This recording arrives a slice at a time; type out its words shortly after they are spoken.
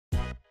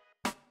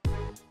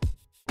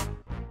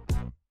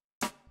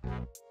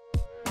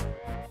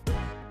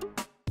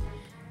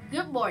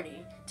Good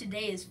morning.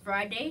 Today is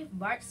Friday,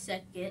 March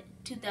 2nd,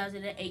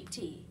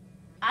 2018.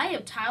 I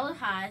am Tyler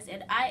Hines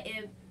and I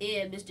am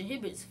in Mr.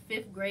 Hibbert's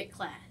 5th grade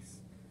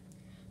class.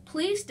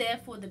 Please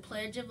stand for the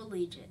Pledge of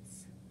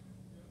Allegiance.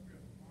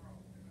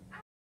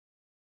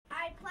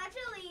 I pledge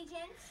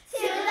allegiance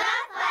to the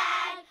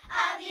flag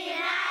of the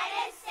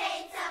United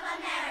States of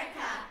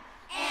America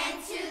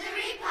and to the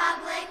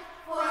republic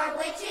for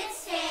which it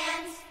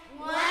stands,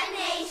 one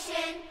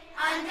nation,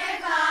 under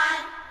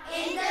God,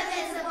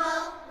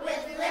 indivisible,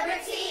 with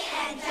liberty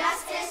and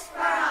justice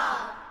for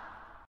all.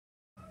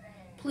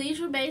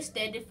 Please remain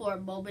standing for a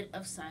moment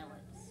of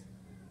silence.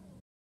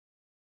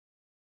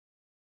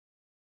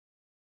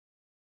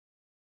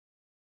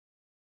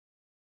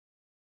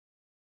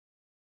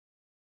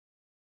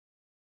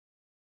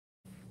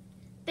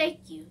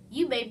 Thank you.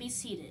 You may be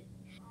seated.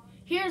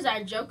 Here's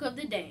our joke of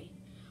the day.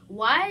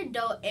 Why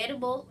don't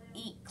animals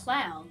eat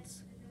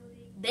clouds?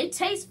 They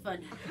taste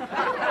funny.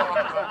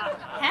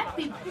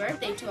 Happy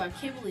birthday to our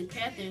Kimberly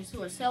Panthers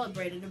who are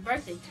celebrating a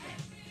birthday today.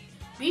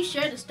 Be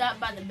sure to stop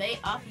by the main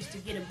office to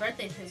get a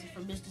birthday present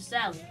from Mr.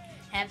 Sally.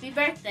 Happy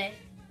birthday!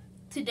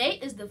 Today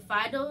is the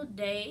final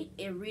day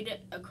in Read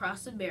It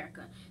Across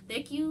America.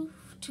 Thank you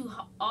to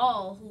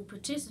all who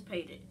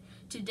participated.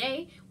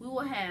 Today, we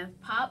will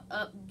have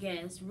pop-up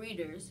guest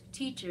readers,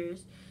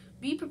 teachers.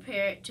 Be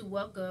prepared to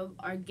welcome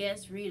our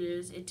guest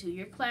readers into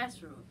your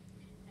classroom.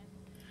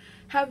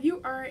 Have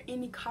you earned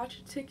any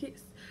culture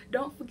tickets?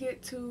 Don't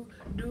forget to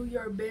do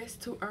your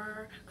best to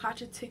earn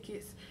culture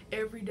tickets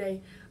every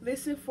day.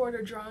 Listen for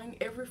the drawing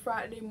every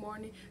Friday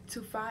morning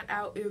to find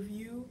out if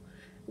you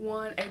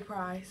won a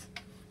prize.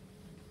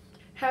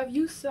 Have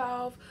you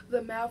solved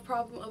the math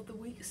problem of the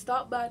week?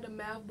 Stop by the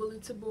math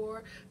bulletin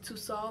board to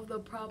solve the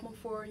problem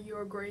for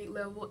your grade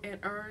level and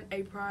earn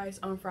a prize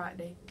on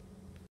Friday.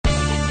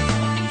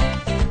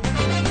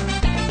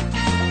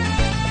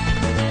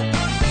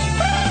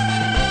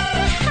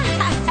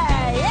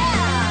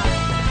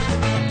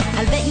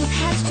 I bet you've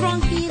had strong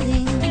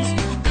feelings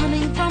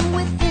coming from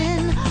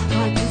within.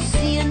 Hard to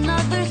see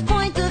another's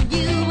point of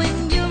view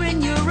when you're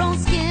in your own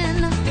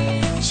skin.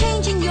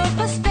 Changing your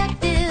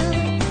perspective,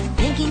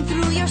 thinking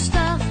through your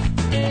stuff.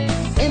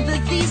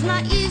 Empathy's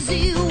not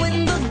easy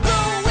when the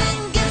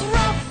going gets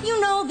rough. You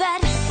know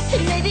that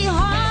it may be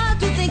hard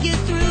to think it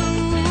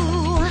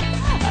through.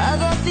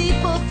 Other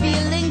people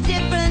feeling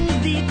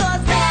different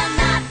because they're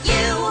not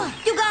you.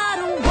 You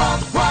gotta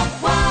walk, walk,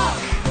 walk.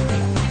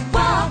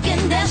 Walk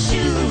in their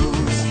shoes.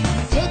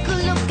 Take a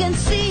look and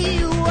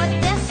see what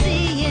they're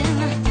seeing.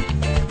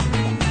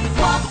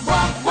 Walk,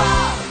 walk,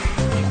 walk.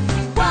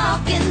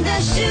 Walk in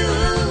their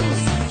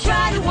shoes.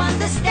 Try to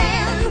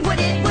understand what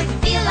it would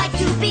feel like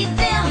to be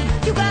them.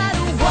 You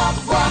gotta walk,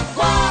 walk,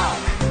 walk.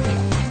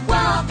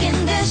 Walk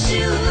in their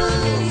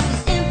shoes.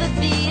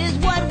 Empathy is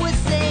what we're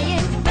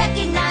saying.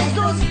 Recognize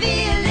those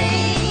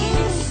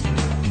feelings.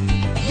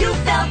 You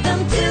felt them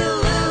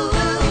too.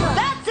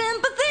 That's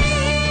empathy.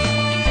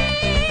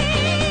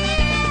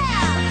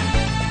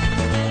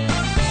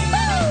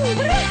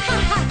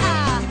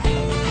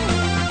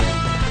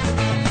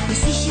 You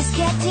see she's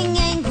getting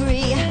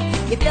angry.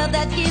 You felt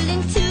that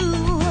feeling too.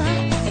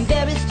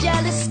 Embarrassed,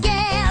 jealous,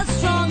 scared,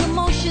 strong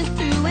emotions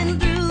through and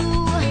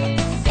through.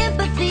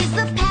 Empathy's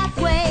the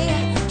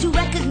pathway to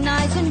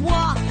recognize and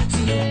walk, so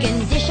you can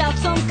dish out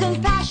some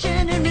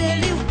compassion and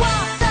really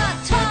walk the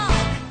talk.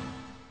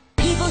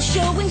 People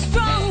showing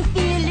strong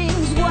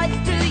feelings, what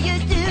do you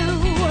do?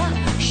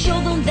 Show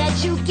them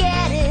that you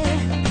get it.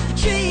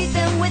 Treat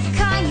them with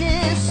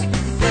kindness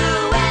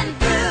through and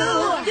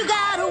through. You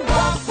gotta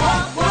walk,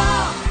 walk,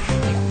 walk.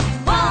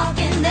 Walk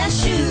in their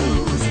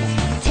shoes.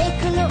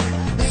 Take a look,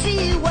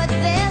 see what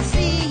they're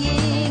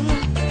seeing.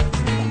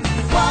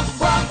 Walk,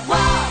 walk,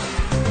 walk.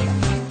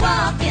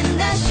 Walk in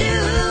their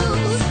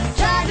shoes.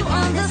 Try to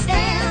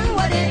understand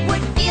what it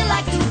would feel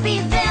like to be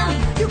them.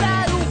 You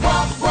gotta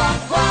walk,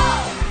 walk,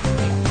 walk.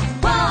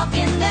 Walk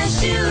in their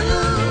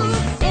shoes.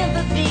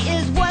 Empathy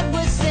is what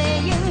we're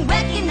saying.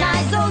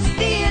 Recognize those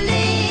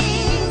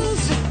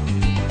feelings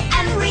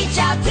and reach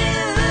out to.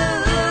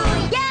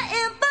 Yeah,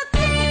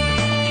 empathy.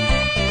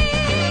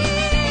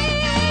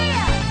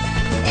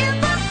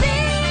 Empathy.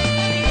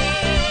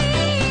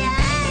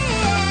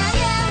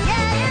 Yeah,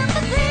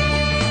 empathy.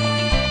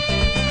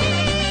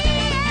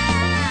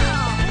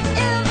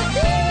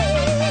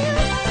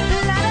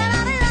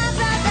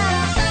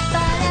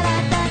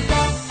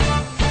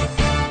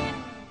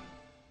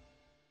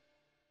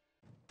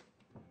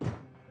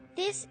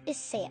 This is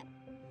Sam.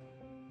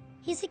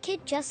 He's a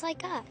kid just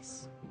like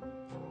us.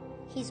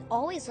 He's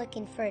always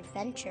looking for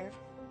adventure.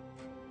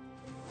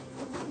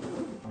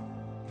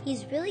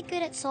 He's really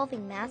good at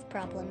solving math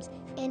problems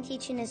and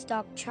teaching his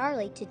dog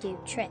Charlie to do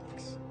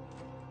tricks.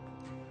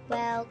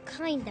 Well,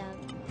 kind of.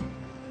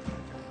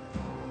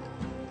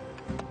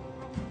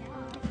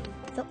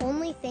 The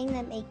only thing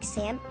that makes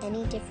Sam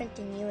any different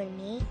than you and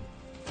me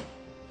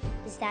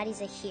is that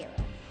he's a hero.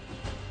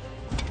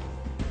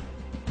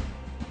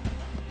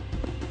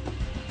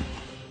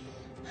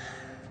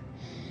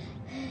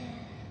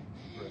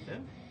 Breath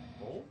in,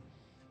 hold,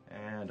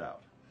 and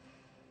out.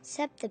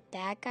 Except the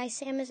bad guys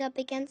Sam is up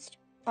against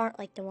aren't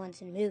like the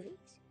ones in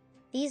movies.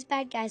 These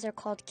bad guys are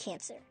called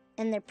cancer,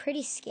 and they're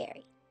pretty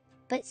scary.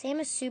 But Sam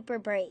is super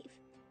brave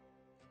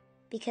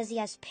because he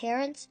has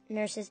parents,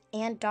 nurses,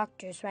 and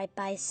doctors right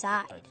by his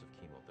side. Types of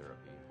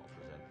chemotherapy. I'll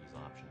present these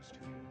options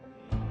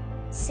to you.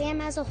 Sam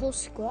has a whole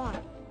squad,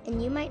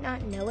 and you might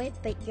not know it,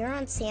 but you're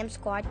on Sam's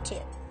squad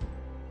too.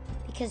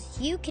 Because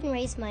you can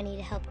raise money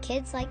to help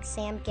kids like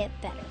Sam get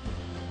better.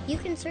 You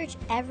can search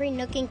every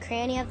nook and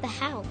cranny of the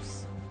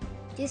house.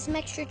 Do some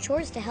extra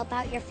chores to help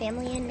out your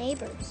family and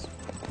neighbors.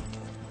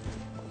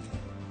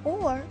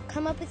 Or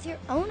come up with your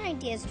own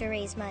ideas to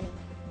raise money.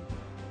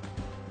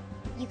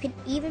 You can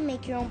even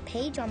make your own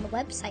page on the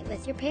website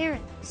with your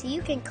parents, so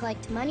you can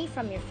collect money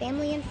from your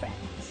family and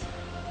friends.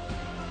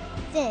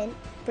 Then,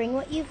 bring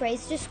what you've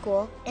raised to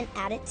school and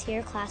add it to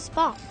your class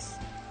box.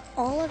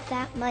 All of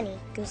that money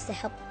goes to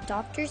help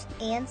doctors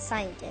and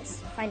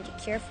scientists find a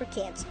cure for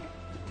cancer.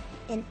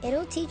 And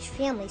it'll teach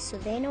families so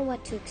they know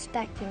what to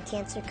expect when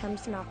cancer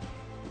comes knocking.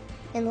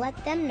 And let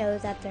them know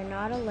that they're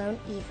not alone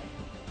either.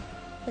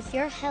 With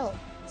your help,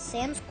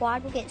 Sam's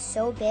squad will get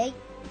so big,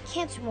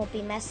 cancer won't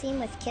be messing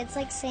with kids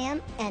like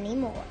Sam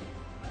anymore.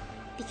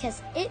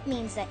 Because it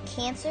means that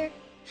cancer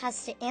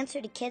has to answer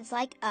to kids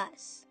like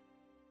us.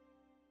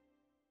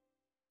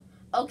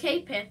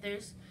 Okay,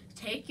 Panthers,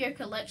 take your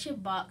collection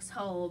box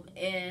home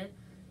and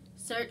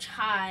search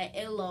high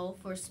and low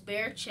for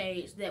spare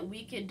change that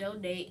we can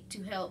donate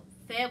to help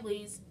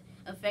families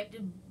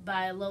affected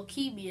by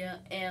leukemia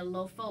and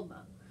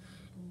lymphoma.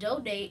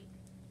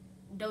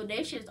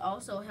 Donations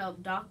also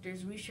help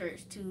doctors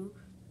research to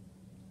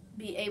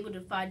be able to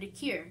find a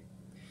cure.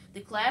 The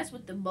class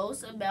with the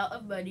most amount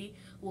of money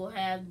will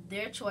have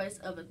their choice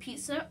of a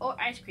pizza or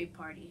ice cream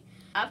party.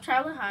 I'm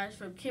Tyler Hines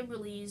from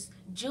Kimberly's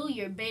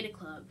Junior Beta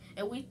Club,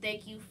 and we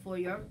thank you for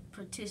your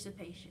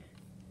participation.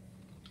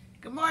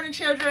 Good morning,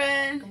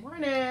 children. Good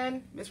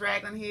morning. Miss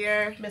Ragland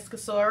here. Miss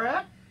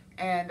Kasora.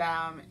 And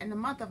in the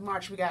month of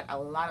March, we got a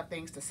lot of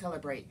things to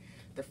celebrate.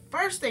 The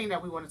first thing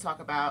that we want to talk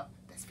about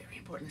that's very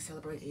important to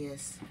celebrate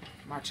is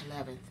March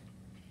 11th.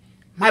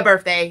 My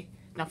birthday.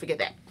 Don't forget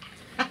that.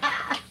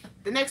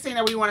 The next thing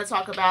that we want to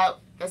talk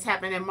about that's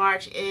happening in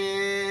March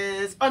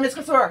is... Oh, Miss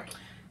Kasora.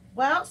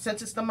 Well,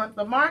 since it's the month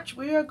of March,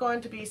 we are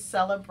going to be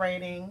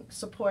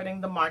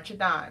supporting the March of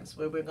Dimes,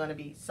 where we're going to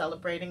be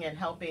celebrating and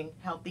helping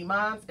healthy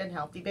moms and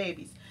healthy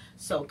babies.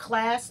 So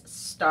class,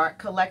 start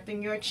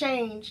collecting your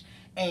change,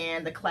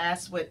 and the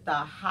class with the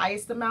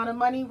highest amount of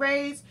money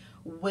raised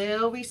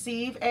will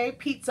receive a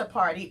pizza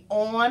party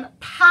on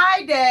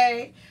Pi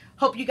Day.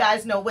 Hope you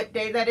guys know what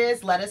day that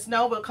is. Let us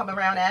know. We'll come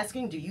around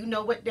asking, do you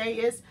know what day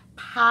is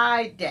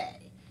Pi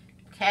Day?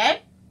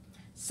 Okay?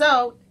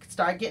 So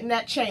start getting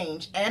that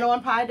change. And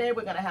on Pi Day,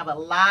 we're going to have a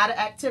lot of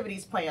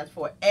activities planned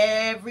for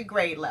every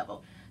grade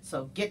level.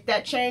 So get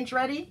that change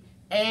ready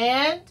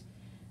and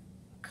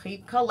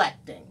keep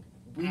collecting.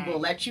 We will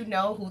let you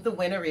know who the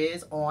winner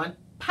is on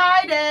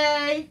Pi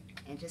Day.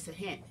 And just a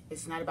hint,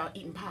 it's not about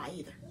eating pie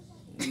either.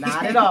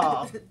 Not at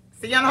all.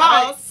 See you on the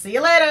halls. Right, see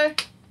you later.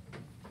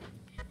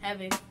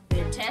 Have a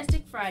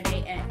fantastic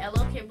Friday at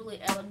APSKimberly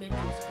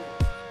Elementary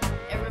School.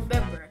 And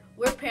remember,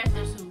 we're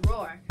Panthers who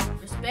roar.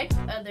 Respect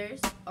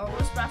others, own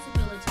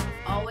responsibility,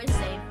 always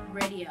safe,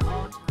 ready at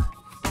all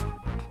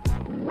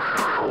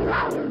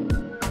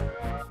times.